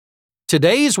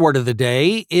Today's word of the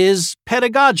day is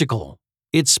pedagogical.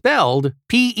 It's spelled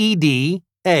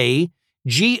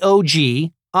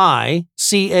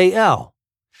P-E-D-A-G-O-G-I-C-A-L.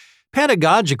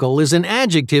 Pedagogical is an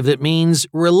adjective that means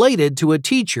related to a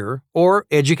teacher or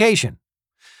education.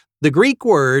 The Greek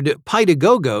word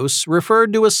paidagōgos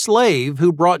referred to a slave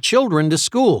who brought children to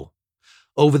school.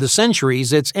 Over the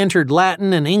centuries, it's entered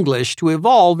Latin and English to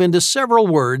evolve into several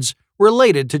words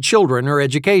related to children or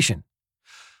education.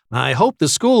 I hope the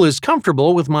school is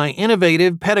comfortable with my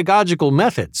innovative pedagogical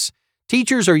methods.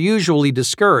 Teachers are usually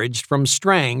discouraged from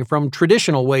straying from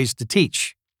traditional ways to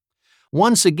teach.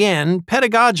 Once again,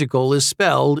 pedagogical is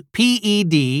spelled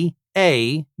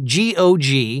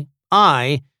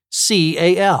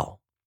P-E-D-A-G-O-G-I-C-A-L.